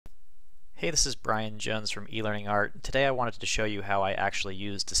Hey, this is Brian Jones from eLearningArt. Today I wanted to show you how I actually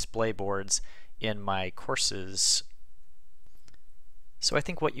use display boards in my courses. So I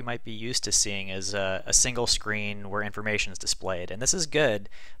think what you might be used to seeing is a single screen where information is displayed. And this is good,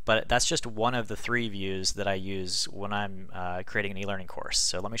 but that's just one of the three views that I use when I'm creating an e-learning course.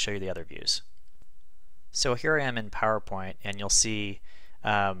 So let me show you the other views. So here I am in PowerPoint, and you'll see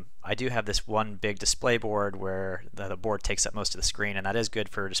I do have this one big display board where the board takes up most of the screen, and that is good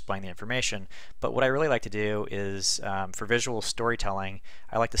for displaying the information. But what I really like to do is, for visual storytelling,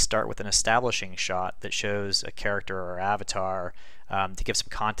 I like to start with an establishing shot that shows a character or avatar to give some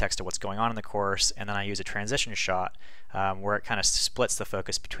context to what's going on in the course, and then I use a transition shot where it kind of splits the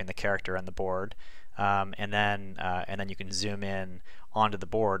focus between the character and the board. And then you can zoom in onto the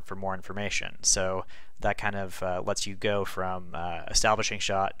board for more information. So that kind of lets you go from establishing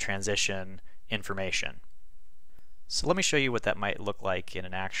shot, transition, information. So let me show you what that might look like in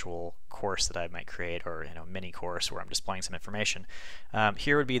an actual course that I might create, or mini course where I'm displaying some information.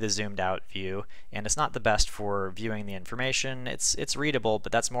 Here would be the zoomed out view, and it's not the best for viewing the information. It's readable,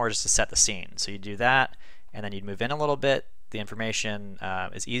 but that's more just to set the scene. So you do that, and then you'd move in a little bit. The information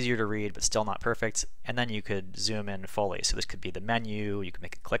is easier to read but still not perfect, and then you could zoom in fully. So this could be the menu, you could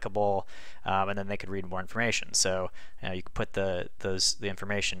make it clickable, and then they could read more information. So you could put the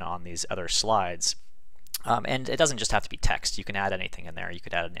information on these other slides. And it doesn't just have to be text. You can add anything in there. You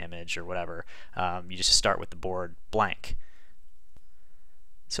could add an image or whatever. You just start with the board blank.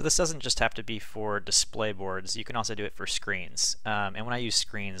 So this doesn't just have to be for display boards, you can also do it for screens. And when I use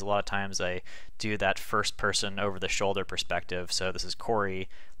screens, a lot of times I do that first person over the shoulder perspective. So this is Corey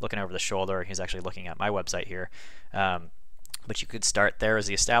looking over the shoulder. He's actually looking at my website here. But you could start there as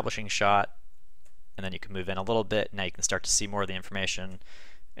the establishing shot, and then you can move in a little bit. Now you can start to see more of the information,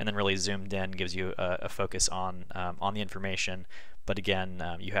 and then really zoomed in gives you a focus on the information. But again,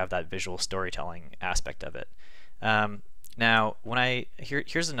 you have that visual storytelling aspect of it. Now,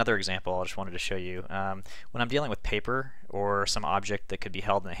 here's another example I just wanted to show you. When I'm dealing with paper or some object that could be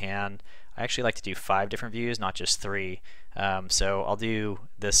held in the hand, I actually like to do 5 different views, not just 3. So I'll do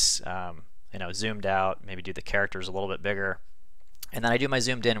this, zoomed out, maybe do the characters a little bit bigger, and then I do my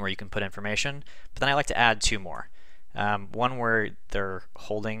zoomed in where you can put information. But then I like to add 2 more. One where they're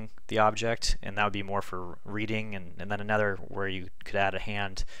holding the object, and that would be more for reading, and then another where you could add a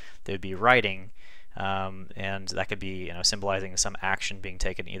hand that would be writing. And that could be symbolizing some action being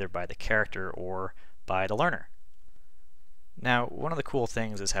taken either by the character or by the learner. Now, one of the cool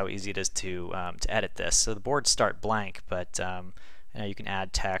things is how easy it is to edit this. So the boards start blank, but you can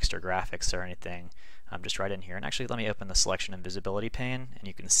add text or graphics or anything just right in here. And actually, let me open the selection and visibility pane, and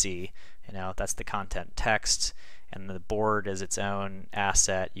you can see that's the content text, and the board is its own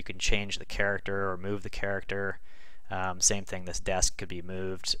asset. You can change the character or move the character. Same thing, this desk could be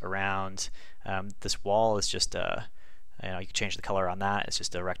moved around. This wall is just you can change the color on that. It's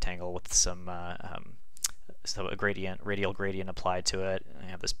just a rectangle with some so a radial gradient applied to it. I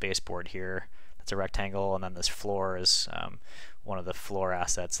have this baseboard here. That's a rectangle, and then this floor is one of the floor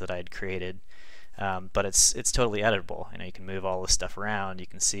assets that I had created. But it's totally editable. You can move all this stuff around. You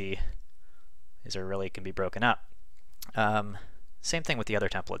can see these can be broken up. Same thing with the other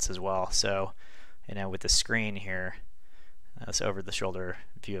templates as well. So with the screen here, this over the shoulder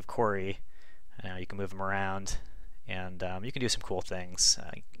view of Corey, you can move them around, and you can do some cool things,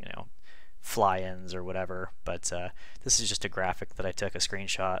 fly-ins or whatever. But this is just a graphic that I took a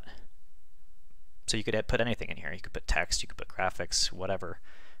screenshot. So you could put anything in here. You could put text, you could put graphics, whatever.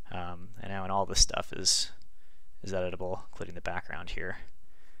 And all this stuff is editable, including the background here.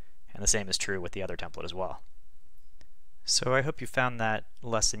 And the same is true with the other template as well. So I hope you found that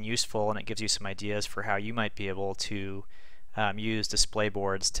lesson useful, and it gives you some ideas for how you might be able to use display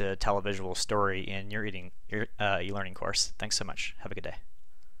boards to tell a visual story in your e-learning course. Thanks so much. Have a good day.